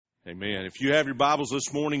Amen. If you have your Bibles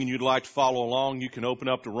this morning and you'd like to follow along, you can open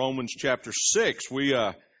up to Romans chapter 6. We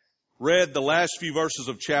read the last few verses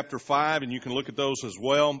of chapter 5, and you can look at those as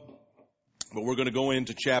well. But we're going to go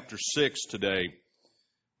into chapter 6 today,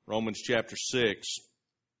 Romans chapter 6.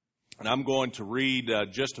 And I'm going to read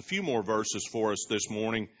just a few more verses for us this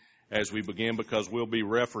morning as we begin, because we'll be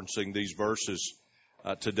referencing these verses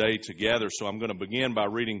today together. So I'm going to begin by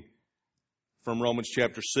reading from Romans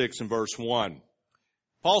chapter 6 and verse 1.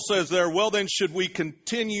 Paul says there, "Well then, should we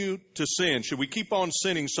continue to sin? Should we keep on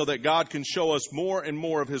sinning so that God can show us more and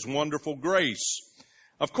more of His wonderful grace?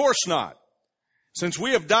 Of course not. Since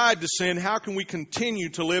we have died to sin, how can we continue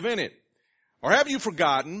to live in it? Or have you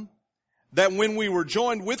forgotten that when we were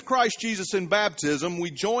joined with Christ Jesus in baptism,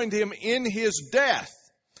 we joined Him in His death?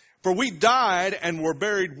 For we died and were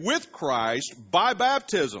buried with Christ by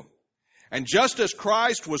baptism. And just as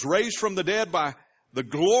Christ was raised from the dead by the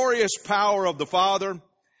glorious power of the Father,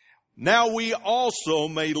 now we also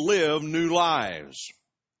may live new lives.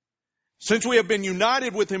 Since we have been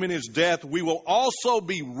united with Him in His death, we will also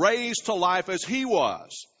be raised to life as He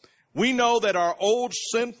was. We know that our old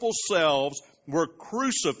sinful selves were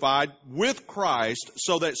crucified with Christ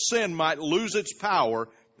so that sin might lose its power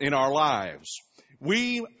in our lives.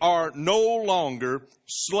 We are no longer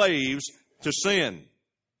slaves to sin.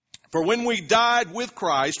 For when we died with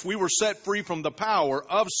Christ, we were set free from the power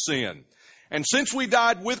of sin. And since we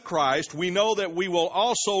died with Christ, we know that we will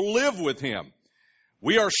also live with Him.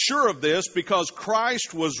 We are sure of this because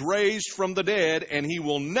Christ was raised from the dead, and He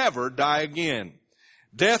will never die again.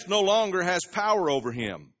 Death no longer has power over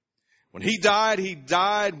Him. When He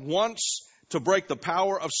died once to break the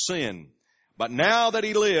power of sin. But now that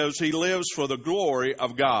He lives for the glory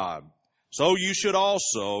of God. So you should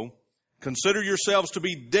also consider yourselves to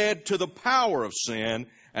be dead to the power of sin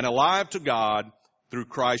and alive to God through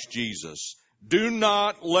Christ Jesus. Do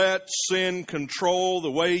not let sin control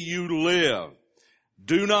the way you live.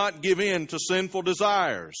 Do not give in to sinful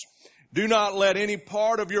desires. Do not let any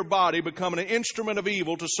part of your body become an instrument of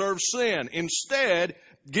evil to serve sin. Instead,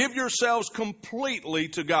 give yourselves completely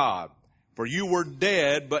to God. For you were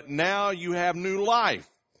dead, but now you have new life.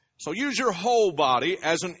 So use your whole body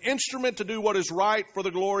as an instrument to do what is right for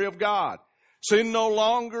the glory of God. Sin is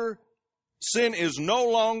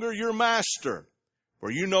no longer your master. For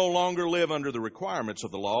you no longer live under the requirements of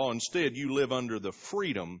the law. Instead, you live under the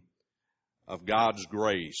freedom of God's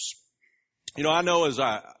grace. You know, I know as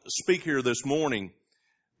I speak here this morning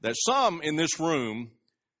that some in this room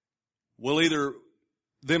will either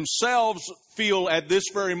themselves feel at this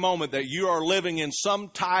very moment that you are living in some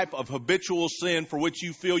type of habitual sin for which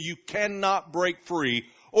you feel you cannot break free,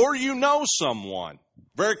 or you know someone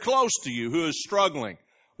very close to you who is struggling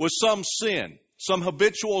with some sin, some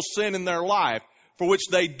habitual sin in their life, for which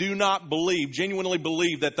they do not genuinely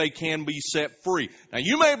believe that they can be set free. Now,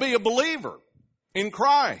 you may be a believer in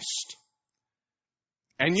Christ,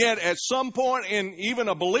 and yet at some point in even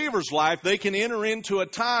a believer's life, they can enter into a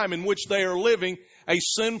time in which they are living a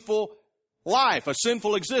sinful life, a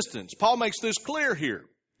sinful existence. Paul makes this clear here.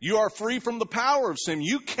 You are free from the power of sin.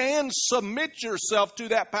 You can submit yourself to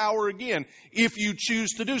that power again if you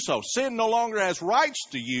choose to do so. Sin no longer has rights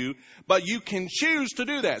to you, but you can choose to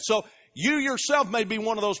do that. So you yourself may be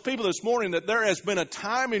one of those people this morning that there has been a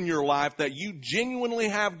time in your life that you genuinely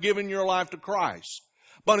have given your life to Christ.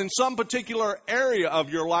 But in some particular area of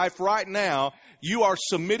your life right now, you are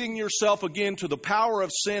submitting yourself again to the power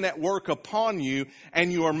of sin at work upon you,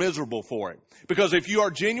 and you are miserable for it. Because if you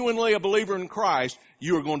are genuinely a believer in Christ,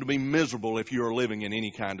 you are going to be miserable if you are living in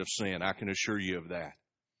any kind of sin. I can assure you of that.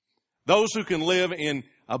 Those who can live in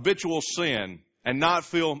habitual sin and not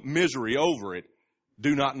feel misery over it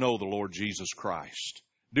do not know the Lord Jesus Christ.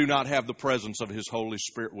 Do not have the presence of His Holy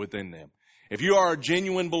Spirit within them. If you are a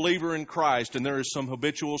genuine believer in Christ and there is some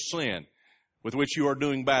habitual sin with which you are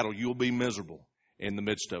doing battle, you will be miserable in the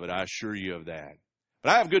midst of it. I assure you of that.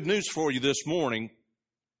 But I have good news for you this morning.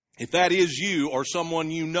 If that is you or someone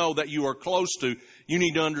you know that you are close to, you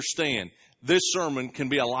need to understand this sermon can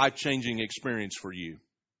be a life-changing experience for you.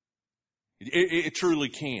 It truly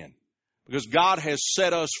can. Because God has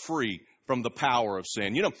set us free from the power of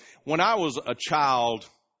sin. You know, when I was a child,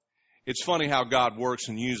 it's funny how God works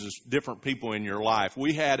and uses different people in your life.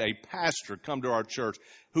 We had a pastor come to our church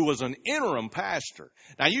who was an interim pastor.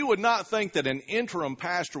 Now, you would not think that an interim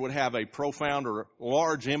pastor would have a profound or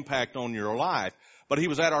large impact on your life, but he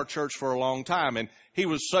was at our church for a long time, and he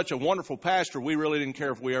was such a wonderful pastor, we really didn't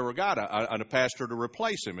care if we ever got a pastor to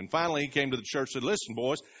replace him. And finally, he came to the church and said, "Listen,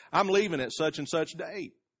 boys, I'm leaving at such and such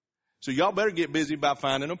date. So y'all better get busy about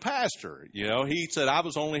finding a pastor." You know, he said, "I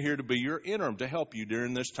was only here to be your interim, to help you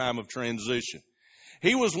during this time of transition."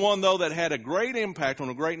 He was one, though, that had a great impact on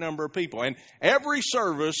a great number of people. And every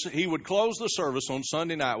service, he would close the service on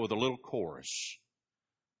Sunday night with a little chorus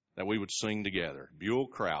that we would sing together. Buell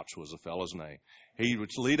Crouch was the fellow's name. He would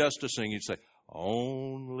lead us to sing. He'd say,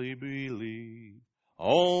 only believe,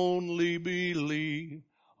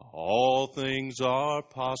 all things are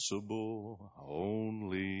possible,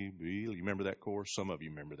 only believe. You remember that chorus? Some of you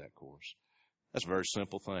remember that chorus. That's a very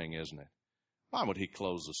simple thing, isn't it? Why would he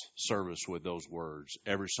close the service with those words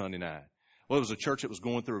every Sunday night? Well, it was a church that was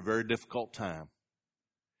going through a very difficult time.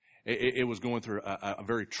 It was going through a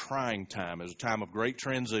very trying time. It was a time of great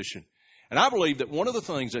transition. And I believe that one of the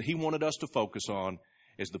things that he wanted us to focus on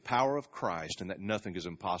is the power of Christ and that nothing is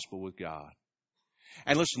impossible with God.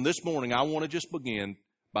 And listen, this morning I want to just begin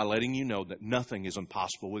by letting you know that nothing is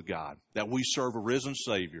impossible with God, that we serve a risen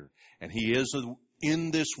Savior, and He is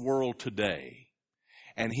in this world today,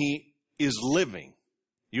 and He is living.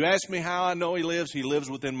 You ask me how I know He lives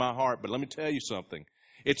within my heart, but let me tell you something.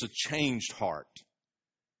 It's a changed heart.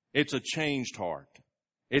 It's a changed heart.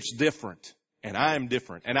 It's different, and I am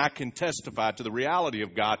different, and I can testify to the reality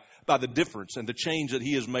of God by the difference and the change that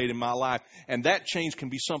He has made in my life, and that change can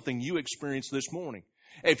be something you experience this morning.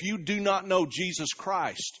 If you do not know Jesus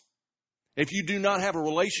Christ, if you do not have a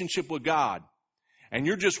relationship with God, and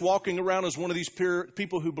you're just walking around as one of these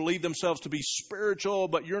people who believe themselves to be spiritual,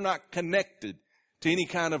 but you're not connected to any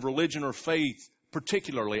kind of religion or faith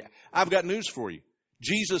particularly, I've got news for you.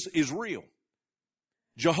 Jesus is real.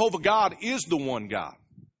 Jehovah God is the one God.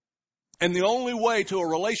 And the only way to a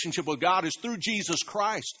relationship with God is through Jesus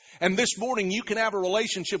Christ. And this morning you can have a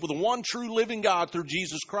relationship with the one true living God through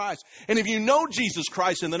Jesus Christ. And if you know Jesus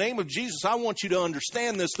Christ in the name of Jesus, I want you to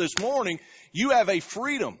understand this morning. You have a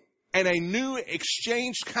freedom and a new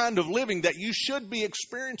exchanged kind of living that you should be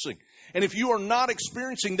experiencing. And if you are not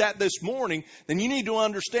experiencing that this morning, then you need to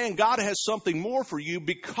understand God has something more for you,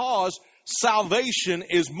 because salvation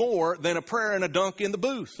is more than a prayer and a dunk in the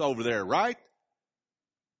booth over there, right?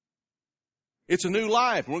 It's a new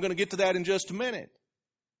life. We're going to get to that in just a minute.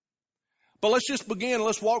 But let's just begin.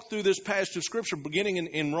 Let's walk through this passage of Scripture beginning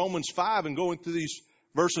in Romans 5 and going through these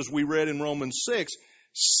verses we read in Romans 6.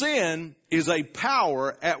 Sin is a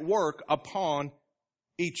power at work upon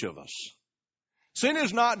each of us. Sin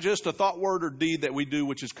is not just a thought, word, or deed that we do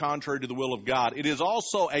which is contrary to the will of God. It is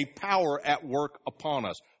also a power at work upon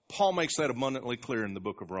us. Paul makes that abundantly clear in the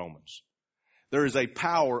book of Romans. There is a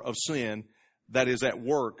power of sin that is at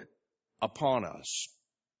work upon us.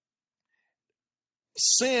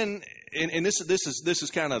 Sin, and this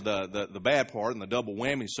is kind of the bad part and the double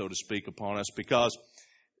whammy, so to speak, upon us, because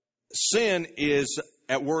sin is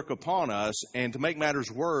at work upon us, and to make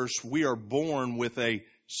matters worse, we are born with a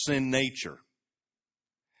sin nature.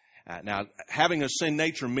 Now, having a sin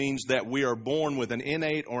nature means that we are born with an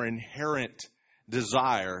innate or inherent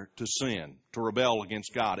desire to sin, to rebel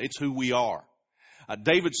against God. It's who we are.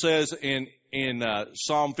 David says in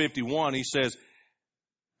Psalm 51, he says,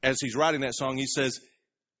 as he's writing that song, he says,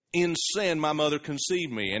 in sin my mother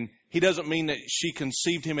conceived me. And he doesn't mean that she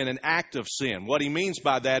conceived him in an act of sin. What he means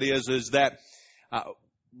by that is that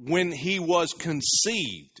when he was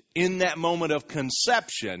conceived, in that moment of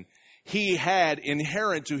conception, he had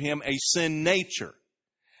inherent to him a sin nature,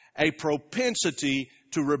 a propensity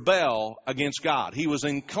to rebel against God. He was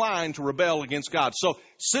inclined to rebel against God. So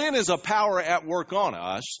sin is a power at work on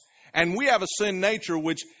us, and we have a sin nature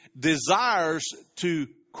which desires to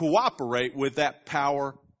cooperate with that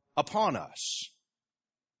power upon us.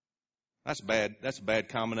 That's bad. That's a bad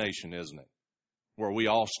combination, isn't it? Where we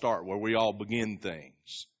all start, where we all begin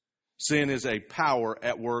things. Sin is a power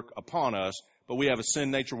at work upon us, but we have a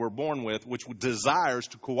sin nature we're born with which desires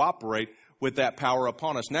to cooperate with that power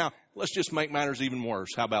upon us. Now, let's just make matters even worse.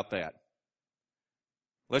 How about that?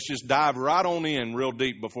 Let's just dive right on in real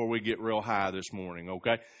deep before we get real high this morning,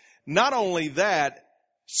 okay? Not only that,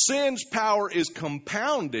 sin's power is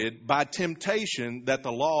compounded by temptation that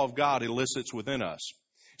the law of God elicits within us.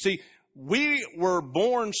 See, we were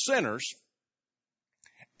born sinners,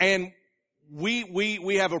 and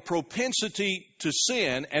we have a propensity to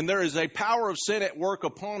sin, and there is a power of sin at work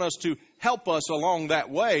upon us to help us along that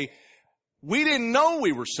way. We didn't know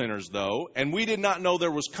we were sinners, though, and we did not know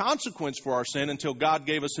there was consequence for our sin until God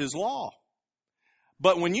gave us His law.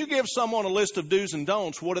 But when you give someone a list of do's and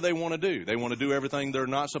don'ts, what do they want to do? They want to do everything they're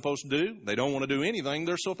not supposed to do. They don't want to do anything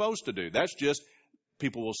they're supposed to do. That's just,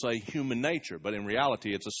 people will say, human nature, but in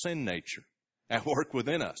reality, it's a sin nature at work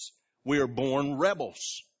within us. We are born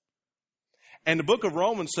rebels. And the book of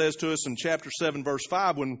Romans says to us in chapter 7, verse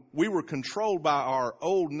 5, when we were controlled by our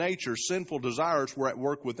old nature, sinful desires were at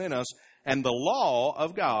work within us, and the law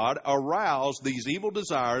of God aroused these evil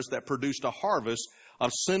desires that produced a harvest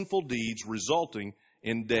of sinful deeds resulting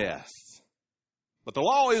in death. But the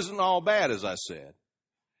law isn't all bad, as I said.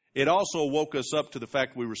 It also woke us up to the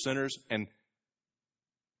fact we were sinners and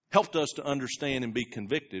helped us to understand and be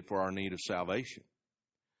convicted for our need of salvation.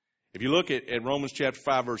 If you look at Romans chapter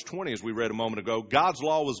 5, verse 20, as we read a moment ago, God's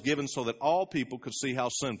law was given so that all people could see how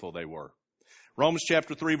sinful they were. Romans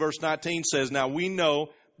chapter 3, verse 19 says, now we know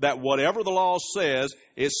that whatever the law says,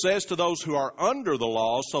 it says to those who are under the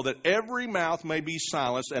law, so that every mouth may be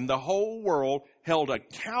silenced and the whole world held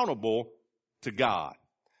accountable to God.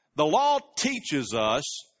 The law teaches us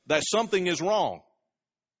that something is wrong.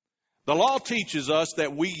 The law teaches us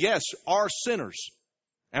that we, yes, are sinners.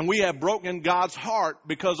 And we have broken God's heart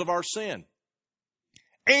because of our sin.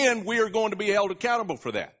 And we are going to be held accountable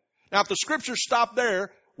for that. Now, if the Scriptures stopped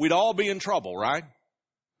there, we'd all be in trouble, right?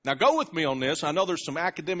 Now, go with me on this. I know there's some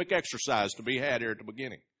academic exercise to be had here at the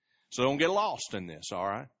beginning. So don't get lost in this, all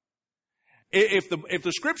right? If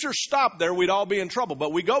the Scriptures stopped there, we'd all be in trouble.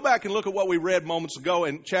 But we go back and look at what we read moments ago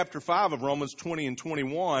in chapter 5 of Romans 20 and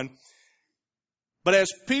 21. But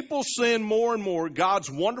as people sinned more and more,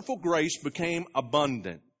 God's wonderful grace became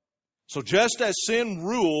abundant. So just as sin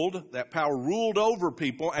ruled, that power ruled over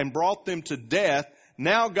people and brought them to death,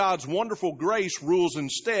 now God's wonderful grace rules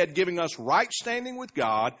instead, giving us right standing with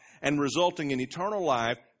God and resulting in eternal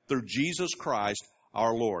life through Jesus Christ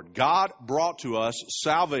our Lord. God brought to us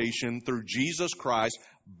salvation through Jesus Christ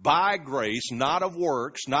by grace, not of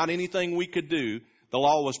works, not anything we could do. The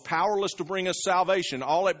law was powerless to bring us salvation.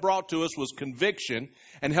 All it brought to us was conviction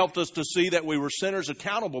and helped us to see that we were sinners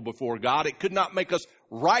accountable before God. It could not make us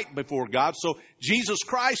right before God. So Jesus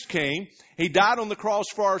Christ came. He died on the cross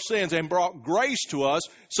for our sins and brought grace to us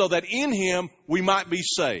so that in Him we might be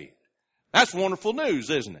saved. That's wonderful news,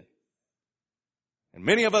 isn't it? And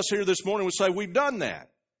many of us here this morning would say we've done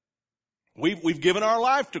that. We've given our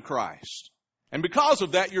life to Christ. And because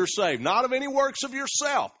of that, you're saved. Not of any works of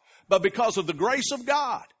yourself, but because of the grace of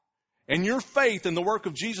God and your faith in the work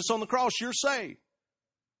of Jesus on the cross, you're saved.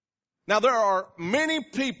 Now, there are many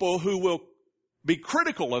people who will be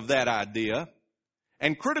critical of that idea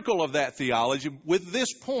and critical of that theology with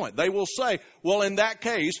this point. They will say, well, in that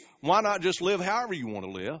case, why not just live however you want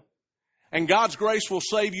to live? And God's grace will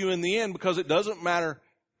save you in the end because it doesn't matter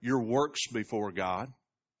your works before God.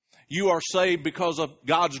 You are saved because of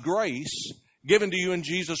God's grace given to you in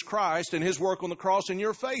Jesus Christ and His work on the cross and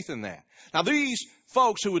your faith in that. Now, these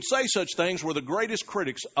folks who would say such things were the greatest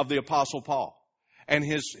critics of the Apostle Paul and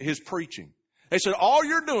his preaching. They said, all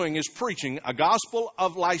you're doing is preaching a gospel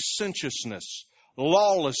of licentiousness,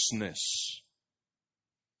 lawlessness.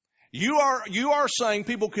 You are saying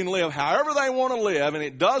people can live however they want to live, and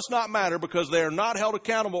it does not matter because they are not held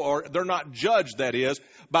accountable, or they're not judged, that is,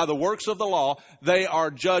 by the works of the law. They are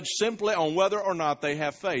judged simply on whether or not they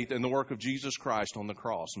have faith in the work of Jesus Christ on the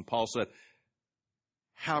cross. And Paul said,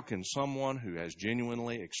 how can someone who has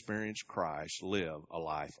genuinely experienced Christ live a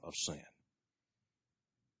life of sin?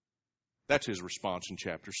 That's his response in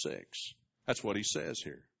chapter 6. That's what he says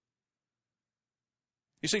here.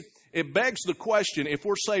 You see, it begs the question, if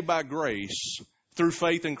we're saved by grace through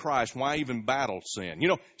faith in Christ, why even battle sin? You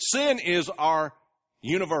know, sin is our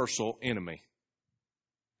universal enemy.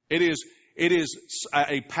 It is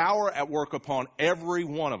a power at work upon every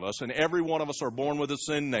one of us, and every one of us are born with a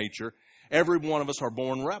sin nature. Every one of us are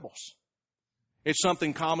born rebels. It's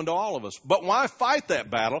something common to all of us. But why fight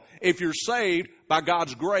that battle if you're saved by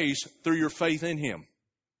God's grace through your faith in Him?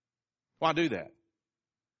 Why do that?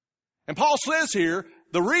 And Paul says here,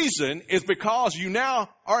 the reason is because you now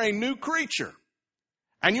are a new creature.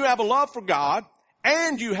 And you have a love for God,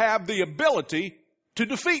 and you have the ability to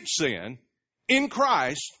defeat sin in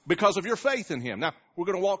Christ because of your faith in Him. Now, we're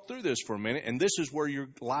going to walk through this for a minute, and this is where your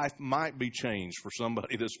life might be changed for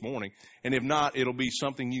somebody this morning. And if not, it'll be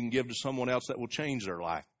something you can give to someone else that will change their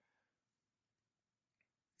life.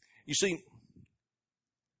 You see,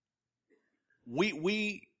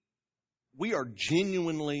 we are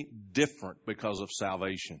genuinely different because of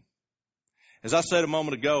salvation. As I said a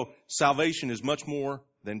moment ago, salvation is much more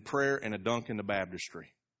than prayer and a dunk in the baptistry.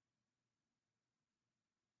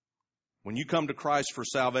 When you come to Christ for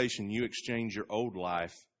salvation, you exchange your old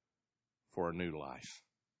life for a new life.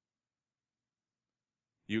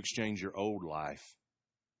 You exchange your old life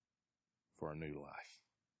for a new life.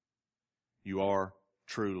 You are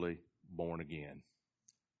truly born again.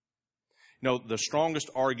 You know, the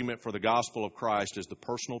strongest argument for the gospel of Christ is the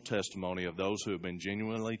personal testimony of those who have been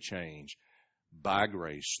genuinely changed by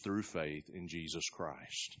grace through faith in Jesus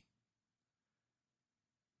Christ.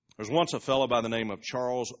 There was once a fellow by the name of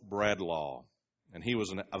Charles Bradlaugh, and he was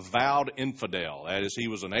an avowed infidel. That is, he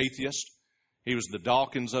was an atheist. He was the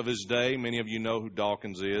Dawkins of his day. Many of you know who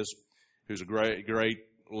Dawkins is, who's a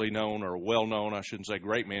greatly known, or well-known, I shouldn't say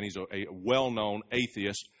great man, he's a well-known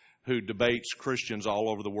atheist who debates Christians all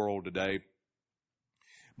over the world today.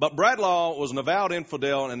 But Bradlaugh was an avowed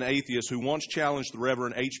infidel and an atheist who once challenged the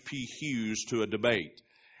Reverend H.P. Hughes to a debate.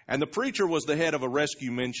 And the preacher was the head of a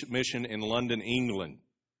rescue mission in London, England.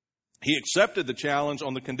 He accepted the challenge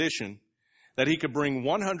on the condition that he could bring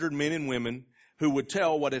 100 men and women who would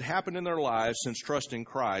tell what had happened in their lives since trusting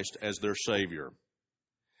Christ as their Savior.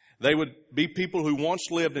 They would be people who once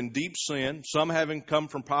lived in deep sin, some having come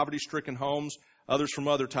from poverty-stricken homes, others from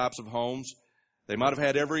other types of homes. They might have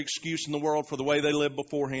had every excuse in the world for the way they lived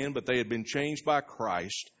beforehand, but they had been changed by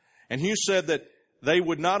Christ. And Hughes said that they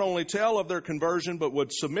would not only tell of their conversion, but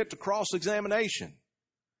would submit to cross-examination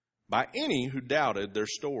by any who doubted their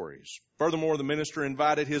stories. Furthermore, the minister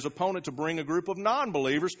invited his opponent to bring a group of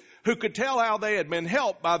non-believers who could tell how they had been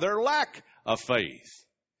helped by their lack of faith.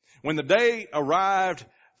 When the day arrived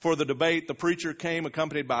for the debate, the preacher came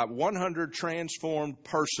accompanied by 100 transformed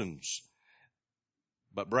persons.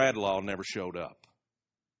 But Bradlaugh never showed up.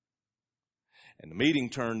 And the meeting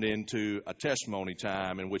turned into a testimony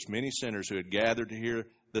time in which many sinners who had gathered to hear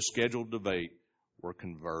the scheduled debate were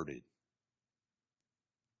converted.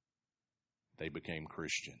 They became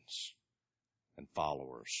Christians and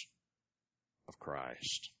followers of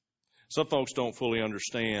Christ. Some folks don't fully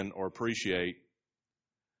understand or appreciate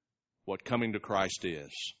what coming to Christ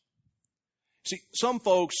is. See, some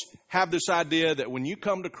folks have this idea that when you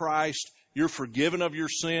come to Christ, you're forgiven of your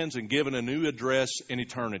sins and given a new address in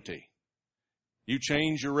eternity. You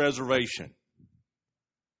change your reservation.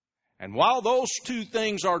 And while those two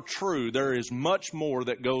things are true, there is much more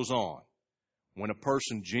that goes on when a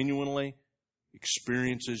person genuinely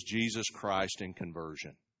experiences Jesus Christ in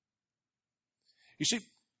conversion. You see,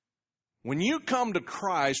 when you come to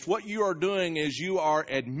Christ, what you are doing is you are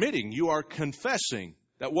admitting, you are confessing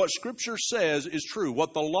that what Scripture says is true.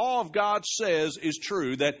 What the law of God says is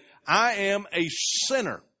true, that I am a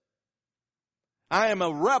sinner. I am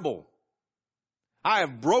a rebel. I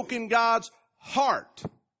have broken God's heart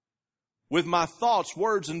with my thoughts,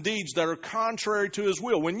 words, and deeds that are contrary to His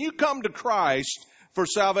will. When you come to Christ for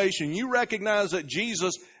salvation, you recognize that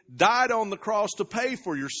Jesus died on the cross to pay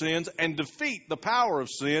for your sins and defeat the power of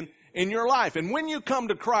sin in your life. And when you come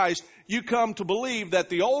to Christ, you come to believe that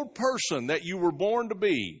the old person that you were born to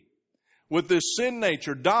be, with this sin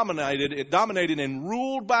nature dominated and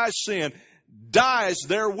ruled by sin, dies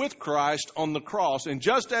there with Christ on the cross. And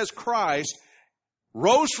just as Christ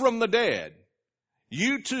rose from the dead,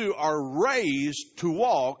 you too are raised to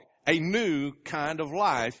walk a new kind of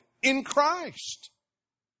life in Christ.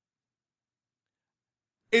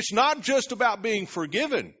 It's not just about being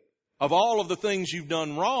forgiven of all of the things you've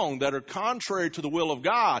done wrong that are contrary to the will of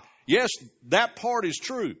God. Yes, that part is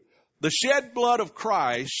true. The shed blood of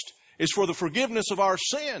Christ is for the forgiveness of our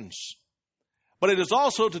sins. But it is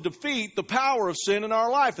also to defeat the power of sin in our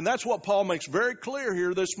life. And that's what Paul makes very clear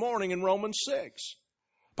here this morning in Romans 6.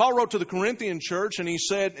 Paul wrote to the Corinthian church, and he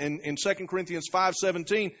said in 2 Corinthians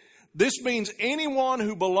 5:17, this means anyone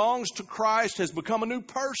who belongs to Christ has become a new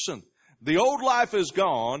person. The old life is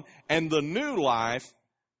gone, and the new life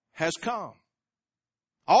has come.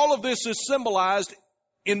 All of this is symbolized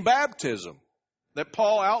in baptism that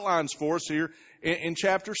Paul outlines for us here in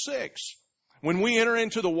chapter 6. When we enter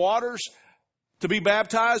into the waters to be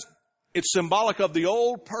baptized, it's symbolic of the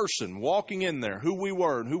old person walking in there, who we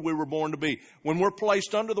were and who we were born to be. When we're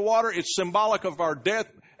placed under the water, it's symbolic of our death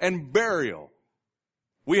and burial.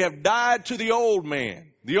 We have died to the old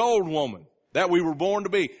man, the old woman that we were born to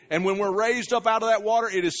be. And when we're raised up out of that water,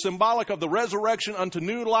 it is symbolic of the resurrection unto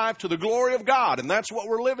new life to the glory of God. And that's what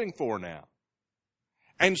we're living for now.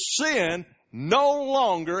 And sin no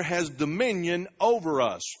longer has dominion over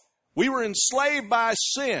us. We were enslaved by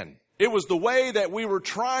sin. It was the way that we were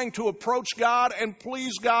trying to approach God and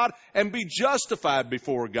please God and be justified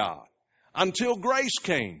before God until grace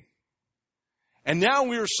came. And now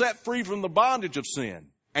we are set free from the bondage of sin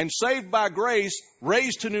and saved by grace,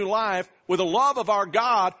 raised to new life with the love of our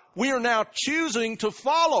God. We are now choosing to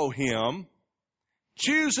follow Him,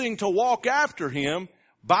 choosing to walk after Him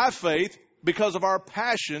by faith because of our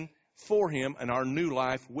passion for Him and our new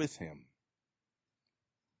life with Him.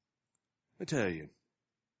 Let me tell you,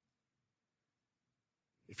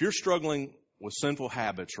 if you're struggling with sinful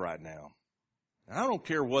habits right now, I don't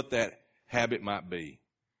care what that habit might be.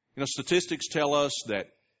 You know, statistics tell us that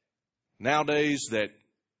nowadays that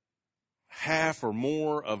half or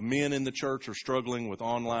more of men in the church are struggling with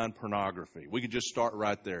online pornography. We could just start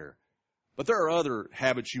right there. But there are other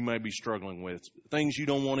habits you may be struggling with, things you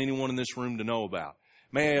don't want anyone in this room to know about.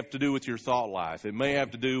 may have to do with your thought life. It may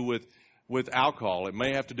have to do with alcohol. It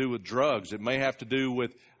may have to do with drugs. It may have to do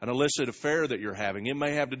with an illicit affair that you're having. It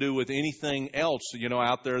may have to do with anything else,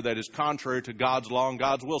 out there that is contrary to God's law and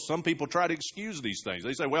God's will. Some people try to excuse these things.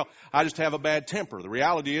 They say, well, I just have a bad temper. The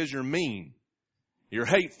reality is you're mean. You're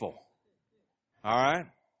hateful. All right?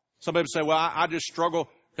 Some people say, well, I just struggle.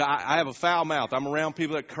 I have a foul mouth. I'm around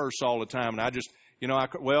people that curse all the time. And I just,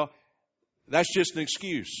 well, that's just an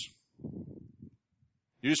excuse.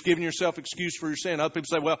 You're just giving yourself excuse for your sin. Other people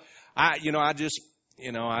say, well, I eat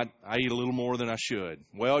a little more than I should.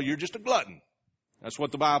 Well, you're just a glutton. That's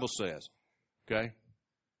what the Bible says. Okay?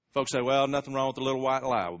 Folks say, well, nothing wrong with the little white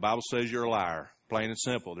lie. Well, the Bible says you're a liar. Plain and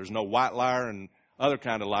simple. There's no white liar and other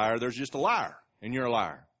kind of liar. There's just a liar, and you're a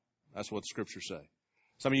liar. That's what the Scriptures say.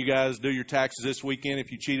 Some of you guys do your taxes this weekend.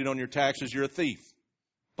 If you cheated on your taxes, you're a thief.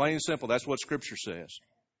 Plain and simple. That's what Scripture says.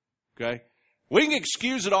 Okay? We can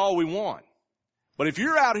excuse it all we want. But if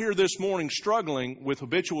you're out here this morning struggling with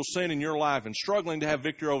habitual sin in your life and struggling to have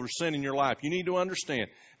victory over sin in your life, you need to understand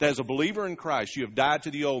that as a believer in Christ, you have died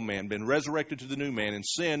to the old man, been resurrected to the new man, and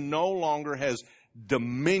sin no longer has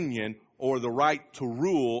dominion or the right to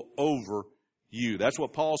rule over you. That's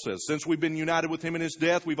what Paul says. Since we've been united with him in his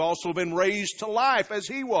death, we've also been raised to life as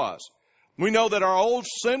he was. We know that our old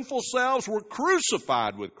sinful selves were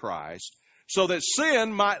crucified with Christ so that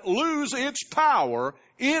sin might lose its power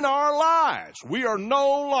in our lives. We are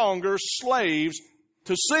no longer slaves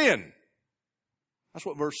to sin. That's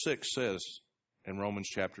what verse 6 says in Romans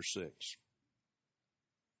chapter 6.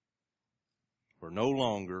 We're no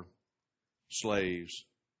longer slaves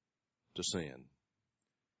to sin.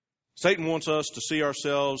 Satan wants us to see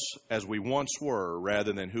ourselves as we once were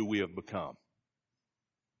rather than who we have become.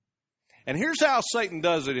 And here's how Satan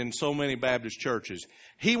does it in so many Baptist churches.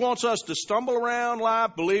 He wants us to stumble around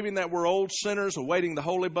life believing that we're old sinners awaiting the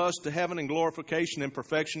holy bus to heaven and glorification and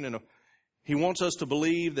perfection. And he wants us to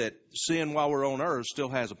believe that sin while we're on earth still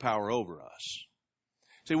has a power over us.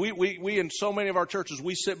 See, we in so many of our churches,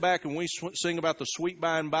 we sit back and we sing about the sweet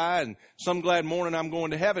by and by and some glad morning I'm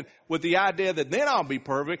going to heaven with the idea that then I'll be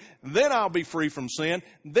perfect, then I'll be free from sin,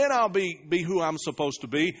 then I'll be who I'm supposed to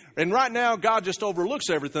be. And right now, God just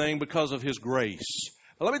overlooks everything because of His grace.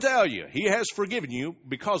 Now, let me tell you, He has forgiven you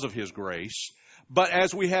because of His grace. But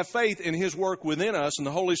as we have faith in His work within us and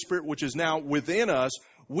the Holy Spirit which is now within us,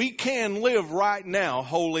 we can live right now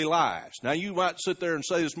holy lives. Now, you might sit there and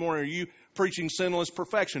say this morning, are you preaching sinless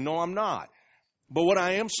perfection? No, I'm not. But what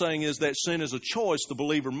I am saying is that sin is a choice the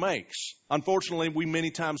believer makes. Unfortunately, we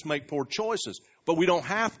many times make poor choices, but we don't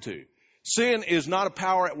have to. Sin is not a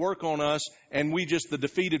power at work on us, and we just the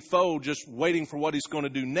defeated foe just waiting for what he's going to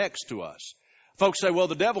do next to us. Folks say, well,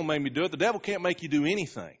 the devil made me do it. The devil can't make you do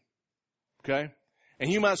anything. Okay? And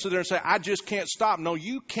you might sit there and say, I just can't stop. No,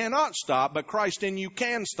 you cannot stop, but Christ in you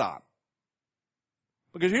can stop.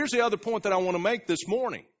 Because here's the other point that I want to make this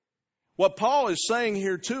morning. What Paul is saying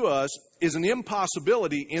here to us is an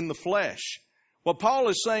impossibility in the flesh. What Paul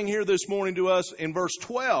is saying here this morning to us in verse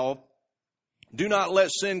 12, do not let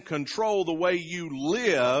sin control the way you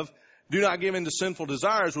live. Do not give in to sinful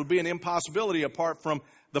desires would be an impossibility apart from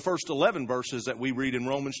the first 11 verses that we read in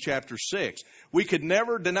Romans chapter 6. We could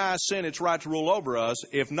never deny sin its right to rule over us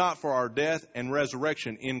if not for our death and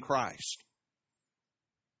resurrection in Christ.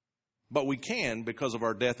 But we can, because of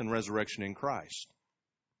our death and resurrection in Christ,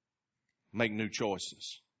 make new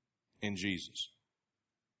choices in Jesus.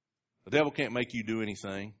 The devil can't make you do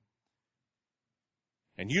anything.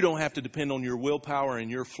 And you don't have to depend on your willpower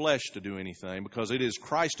and your flesh to do anything, because it is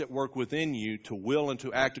Christ at work within you to will and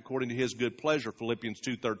to act according to His good pleasure, Philippians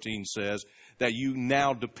 2:13 says, that you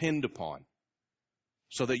now depend upon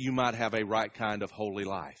so that you might have a right kind of holy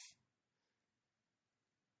life.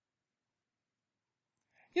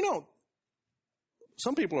 You know,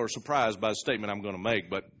 some people are surprised by the statement I'm going to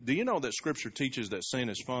make, but do you know that Scripture teaches that sin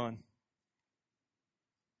is fun?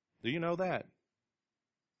 Do you know that?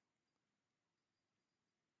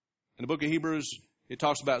 In the book of Hebrews, it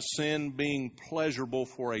talks about sin being pleasurable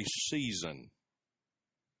for a season.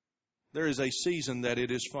 There is a season that it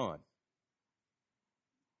is fun.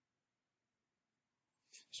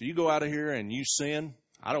 So you go out of here and you sin.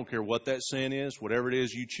 I don't care what that sin is, whatever it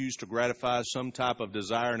is you choose to gratify some type of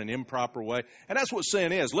desire in an improper way. And that's what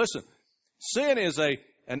sin is. Listen, sin is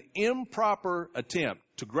an improper attempt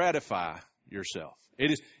to gratify yourself.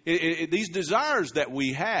 These desires that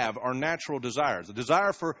we have are natural desires. The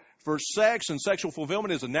desire for sex and sexual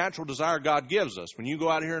fulfillment is a natural desire God gives us. When you go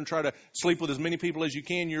out here and try to sleep with as many people as you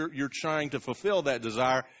can, you're trying to fulfill that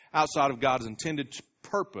desire outside of God's intended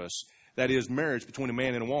purpose, that is marriage between a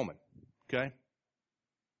man and a woman. Okay?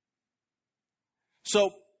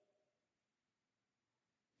 So,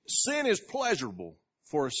 sin is pleasurable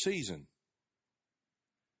for a season.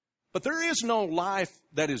 But there is no life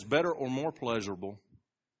that is better or more pleasurable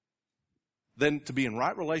than to be in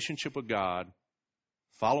right relationship with God,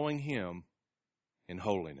 following Him in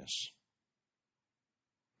holiness.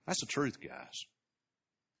 That's the truth, guys.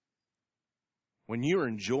 When you're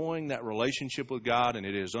enjoying that relationship with God and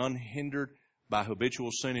it is unhindered by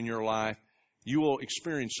habitual sin in your life, you will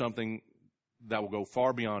experience something that will go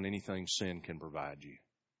far beyond anything sin can provide you.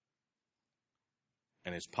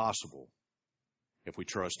 And it's possible if we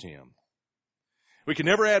trust Him. We can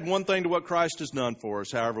never add one thing to what Christ has done for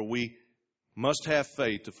us. However, we must have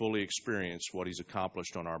faith to fully experience what He's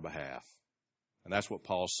accomplished on our behalf. And that's what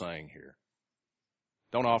Paul's saying here.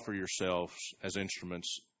 Don't offer yourselves as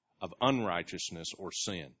instruments of unrighteousness or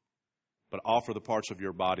sin, but offer the parts of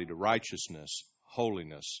your body to righteousness,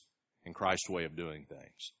 holiness, and Christ's way of doing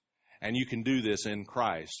things. And you can do this in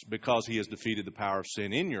Christ because He has defeated the power of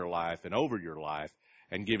sin in your life and over your life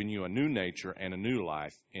and given you a new nature and a new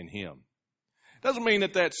life in Him. Doesn't mean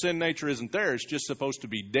that sin nature isn't there. It's just supposed to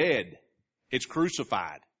be dead. It's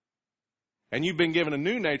crucified. And you've been given a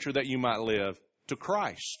new nature that you might live to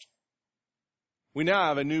Christ. We now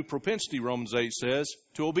have a new propensity, Romans 8 says,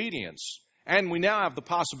 to obedience. And we now have the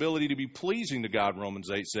possibility to be pleasing to God, Romans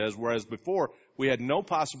 8 says, whereas before we had no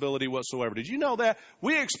possibility whatsoever. Did you know that?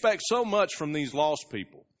 We expect so much from these lost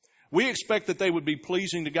people. We expect that they would be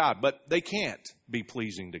pleasing to God, but they can't be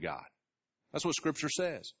pleasing to God. That's what Scripture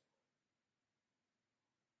says.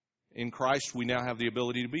 In Christ, we now have the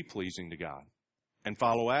ability to be pleasing to God and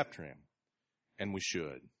follow after Him. And we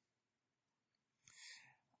should.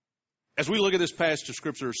 As we look at this passage of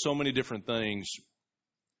Scripture, there are so many different things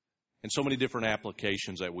and so many different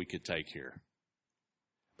applications that we could take here.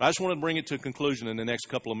 But I just want to bring it to a conclusion in the next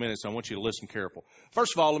couple of minutes. I want you to listen careful.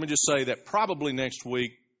 First of all, let me just say that probably next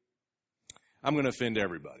week, I'm going to offend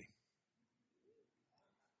everybody.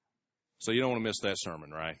 So you don't want to miss that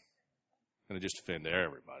sermon, right? I'm going to just offend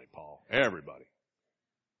everybody, Paul. Everybody.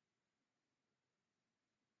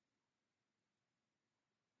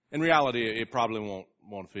 In reality, it probably won't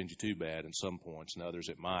offend you too bad in some points, and others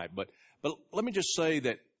it might. But let me just say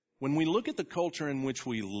that when we look at the culture in which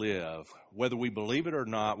we live, whether we believe it or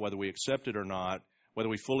not, whether we accept it or not, whether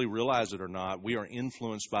we fully realize it or not, we are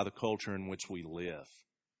influenced by the culture in which we live.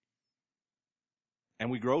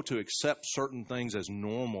 And we grow to accept certain things as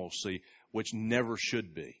normalcy, which never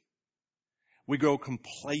should be. We grow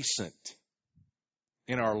complacent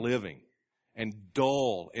in our living and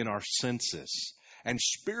dull in our senses and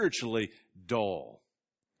spiritually dull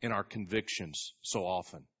in our convictions so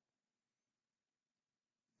often.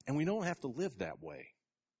 And we don't have to live that way.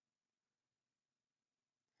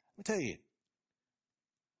 Let me tell you,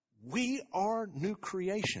 we are new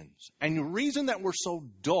creations. And the reason that we're so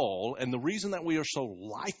dull and the reason that we are so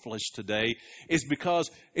lifeless today is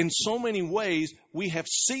because in so many ways we have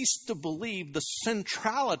ceased to believe the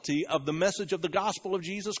centrality of the message of the gospel of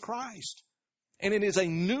Jesus Christ. And it is a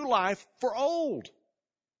new life for old.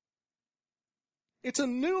 It's a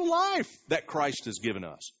new life that Christ has given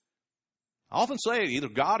us. I often say either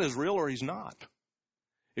God is real or He's not.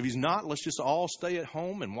 If He's not, let's just all stay at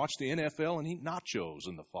home and watch the NFL and eat nachos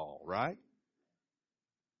in the fall, right?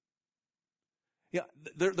 Yeah,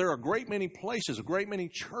 there are a great many places, a great many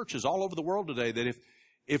churches all over the world today that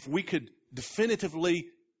if we could definitively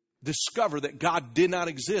discover that God did not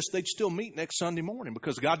exist, they'd still meet next Sunday morning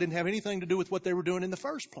because God didn't have anything to do with what they were doing in the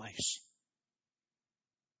first place.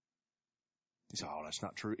 You say, oh, that's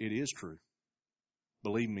not true. It is true.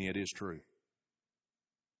 Believe me, it is true.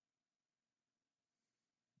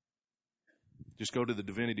 Just go to the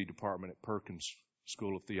divinity department at Perkins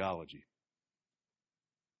School of Theology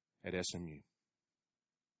at SMU.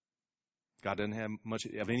 God doesn't have much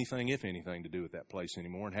of anything, if anything, to do with that place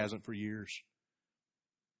anymore and hasn't for years.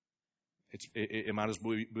 It might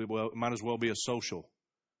as well be a social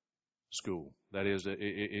school. That is,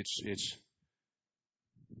 it's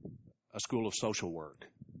a school of social work.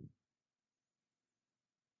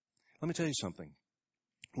 Let me tell you something.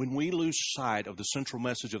 When we lose sight of the central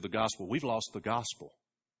message of the gospel, we've lost the gospel.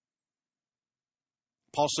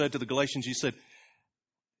 Paul said to the Galatians, he said,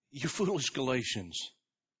 you foolish Galatians,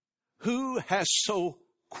 who has so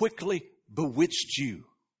quickly bewitched you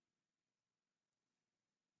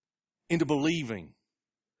into believing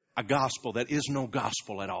a gospel that is no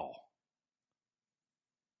gospel at all?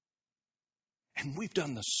 And we've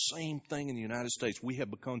done the same thing in the United States. We have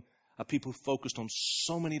become a people focused on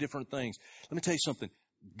so many different things. Let me tell you something.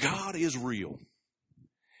 God is real.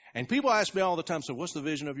 And people ask me all the time, so what's the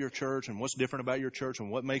vision of your church and what's different about your church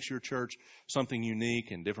and what makes your church something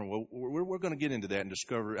unique and different? Well, we're going to get into that and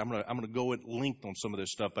discover. I'm going to go at length on some of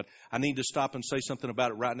this stuff, but I need to stop and say something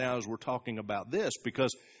about it right now as we're talking about this,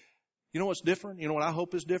 because you know what's different? You know what I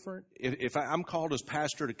hope is different? If I'm called as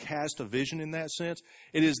pastor to cast a vision in that sense,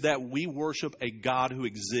 it is that we worship a God who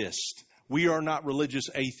exists. We are not religious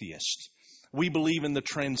atheists. We believe in the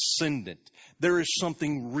transcendent. There is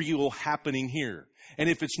something real happening here. And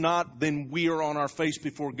if it's not, then we are on our face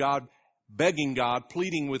before God, begging God,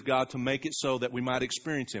 pleading with God to make it so that we might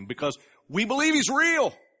experience Him. Because we believe He's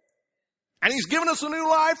real. And He's given us a new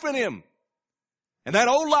life in Him. And that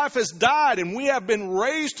old life has died, and we have been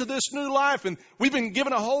raised to this new life. And we've been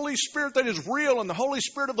given a Holy Spirit that is real. And the Holy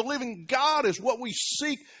Spirit of the living God is what we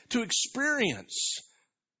seek to experience.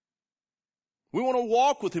 We want to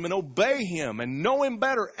walk with Him and obey Him and know Him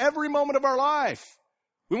better every moment of our life.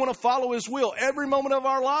 We want to follow His will every moment of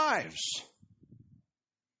our lives.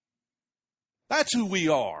 That's who we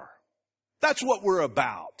are. That's what we're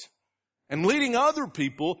about. And leading other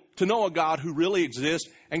people to know a God who really exists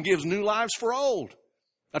and gives new lives for old.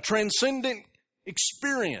 A transcendent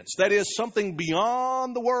experience. That is something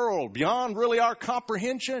beyond the world, beyond really our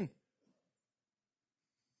comprehension.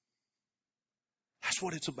 That's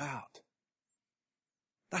what it's about.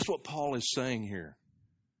 That's what Paul is saying here.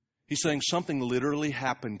 He's saying something literally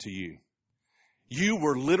happened to you. You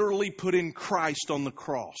were literally put in Christ on the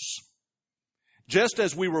cross. Just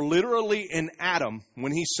as we were literally in Adam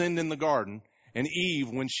when he sinned in the garden, and Eve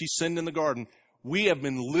when she sinned in the garden, we have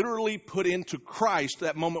been literally put into Christ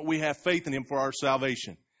that moment we have faith in Him for our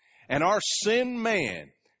salvation. And our sin man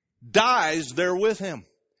dies there with Him.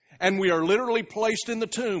 And we are literally placed in the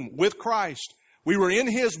tomb with Christ. We were in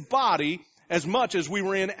His body as much as we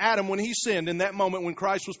were in Adam when he sinned in that moment when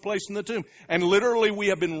Christ was placed in the tomb. And literally we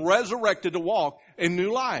have been resurrected to walk in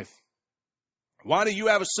new life. Why do you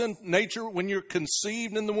have a sin nature when you're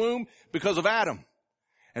conceived in the womb? Because of Adam.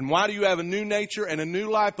 And why do you have a new nature and a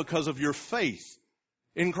new life? Because of your faith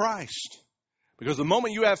in Christ. Because the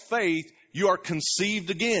moment you have faith, you are conceived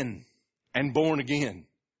again and born again.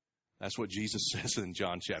 That's what Jesus says in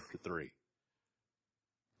John chapter 3.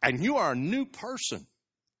 And you are a new person.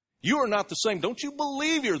 You are not the same. Don't you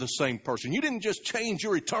believe you're the same person? You didn't just change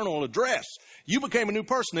your eternal address. You became a new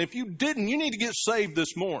person. If you didn't, you need to get saved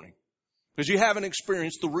this morning because you haven't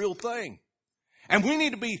experienced the real thing. And we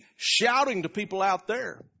need to be shouting to people out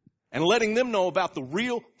there and letting them know about the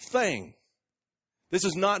real thing. This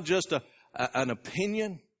is not just an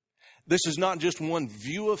opinion. This is not just one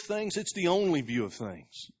view of things. It's the only view of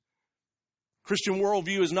things. Christian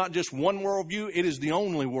worldview is not just one worldview. It is the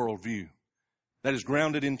only worldview that is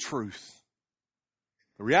grounded in truth.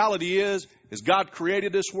 The reality is God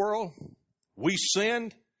created this world. We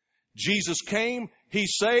sinned. Jesus came. He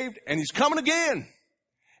saved. And He's coming again.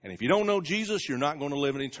 And if you don't know Jesus, you're not going to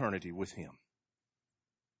live in eternity with Him.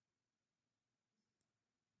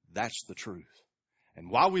 That's the truth. And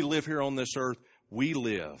while we live here on this earth, we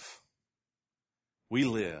live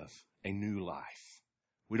a new life.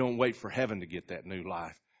 We don't wait for heaven to get that new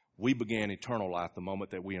life. We began eternal life the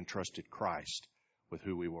moment that we entrusted Christ with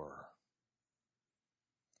who we were.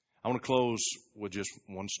 I want to close with just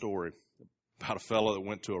one story about a fellow that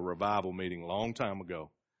went to a revival meeting a long time ago.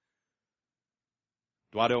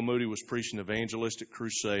 Dwight L. Moody was preaching an evangelistic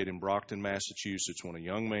crusade in Brockton, Massachusetts, when a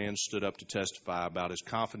young man stood up to testify about his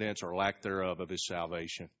confidence or lack thereof of his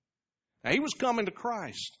salvation. Now, he was coming to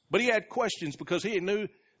Christ, but he had questions because he knew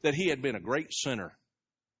that he had been a great sinner.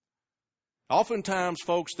 Oftentimes,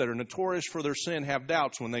 folks that are notorious for their sin have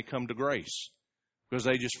doubts when they come to grace because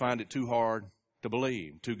they just find it too hard to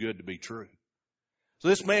believe, too good to be true. So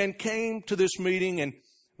this man came to this meeting, and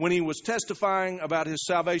when he was testifying about his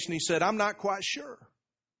salvation, he said, "I'm not quite sure."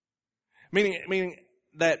 Meaning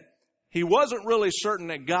that he wasn't really certain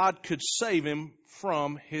that God could save him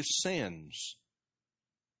from his sins,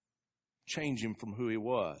 change him from who he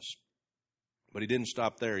was. But he didn't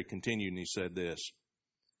stop there. He continued and he said this.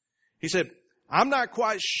 He said, "I'm not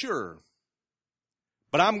quite sure,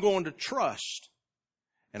 but I'm going to trust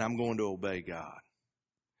and I'm going to obey God."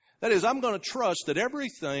 That is, I'm going to trust that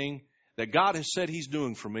everything that God has said He's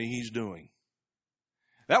doing for me, He's doing.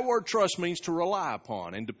 That word trust means to rely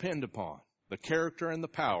upon and depend upon the character and the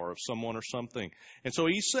power of someone or something. And so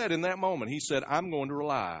he said in that moment, he said, "I'm going to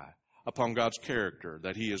rely upon God's character,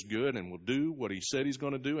 that He is good and will do what He said He's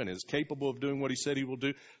going to do and is capable of doing what He said He will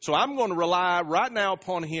do. So I'm going to rely right now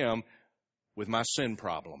upon Him with my sin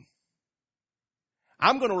problem.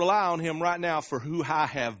 I'm going to rely on Him right now for who I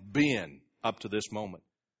have been up to this moment.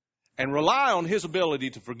 And rely on His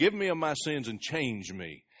ability to forgive me of my sins and change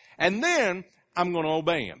me. And then I'm going to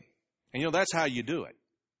obey Him. And that's how you do it.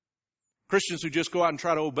 Christians who just go out and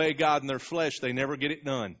try to obey God in their flesh, they never get it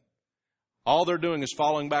done. All they're doing is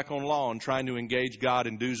falling back on law and trying to engage God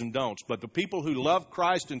in do's and don'ts. But the people who love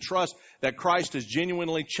Christ and trust that Christ has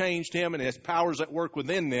genuinely changed him and has powers at work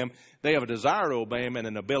within them, they have a desire to obey Him and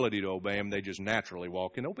an ability to obey Him. They just naturally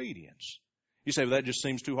walk in obedience. You say, well, that just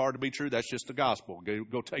seems too hard to be true. That's just the gospel.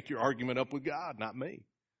 Go take your argument up with God, not me.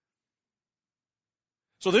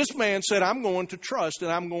 So this man said, I'm going to trust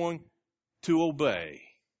and I'm going to obey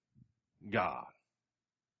God.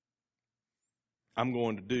 I'm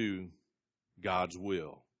going to do God's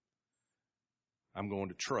will. I'm going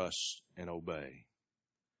to trust and obey.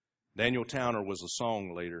 Daniel Towner was the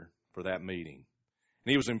song leader for that meeting.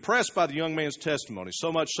 And he was impressed by the young man's testimony,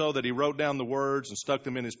 so much so that he wrote down the words and stuck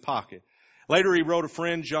them in his pocket. Later he wrote a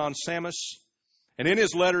friend, John Sammis, and in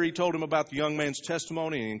his letter he told him about the young man's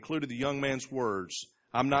testimony and included the young man's words,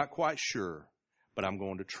 I'm not quite sure, but I'm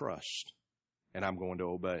going to trust and I'm going to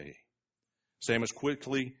obey. Sammis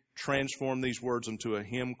quickly transformed these words into a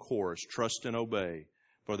hymn chorus, trust and obey,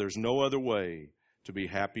 for there's no other way to be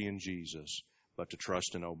happy in Jesus but to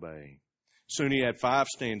trust and obey. Soon he had 5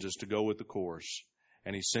 stanzas to go with the chorus,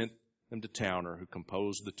 and he sent them to Towner, who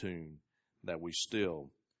composed the tune that we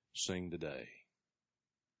still sing today.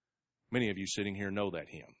 Many of you sitting here know that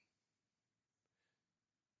hymn.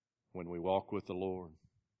 When we walk with the Lord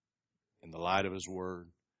in the light of His Word,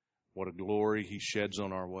 what a glory He sheds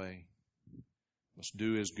on our way. Must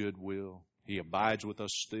do His good will. He abides with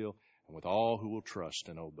us still, and with all who will trust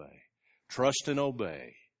and obey. Trust and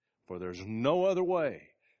obey, for there's no other way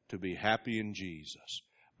to be happy in Jesus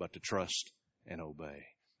but to trust and obey.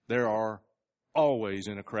 There are always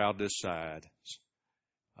in a crowd this size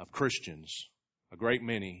of Christians, a great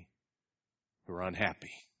many who are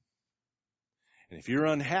unhappy. And if you're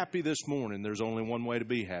unhappy this morning, there's only one way to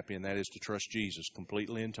be happy, and that is to trust Jesus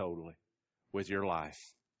completely and totally with your life.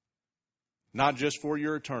 Not just for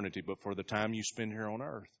your eternity, but for the time you spend here on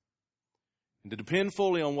earth. And to depend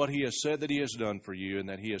fully on what He has said that He has done for you, and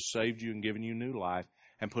that He has saved you and given you new life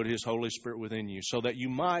and put His Holy Spirit within you so that you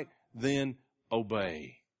might then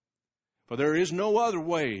obey. For there is no other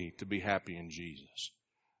way to be happy in Jesus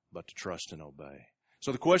but to trust and obey.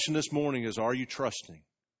 So the question this morning is, are you trusting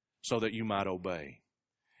so that you might obey?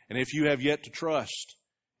 And if you have yet to trust,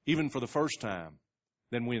 even for the first time,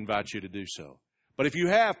 then we invite you to do so. But if you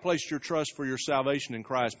have placed your trust for your salvation in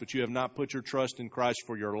Christ, but you have not put your trust in Christ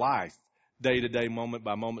for your life, day to day, moment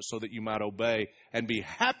by moment, so that you might obey and be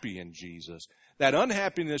happy in Jesus, that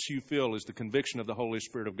unhappiness you feel is the conviction of the Holy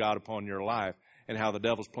Spirit of God upon your life and how the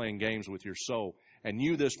devil's playing games with your soul. And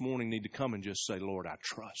you this morning need to come and just say, Lord, I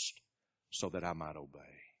trust so that I might obey.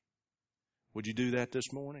 Would you do that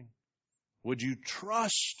this morning? Would you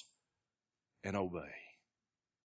trust and obey?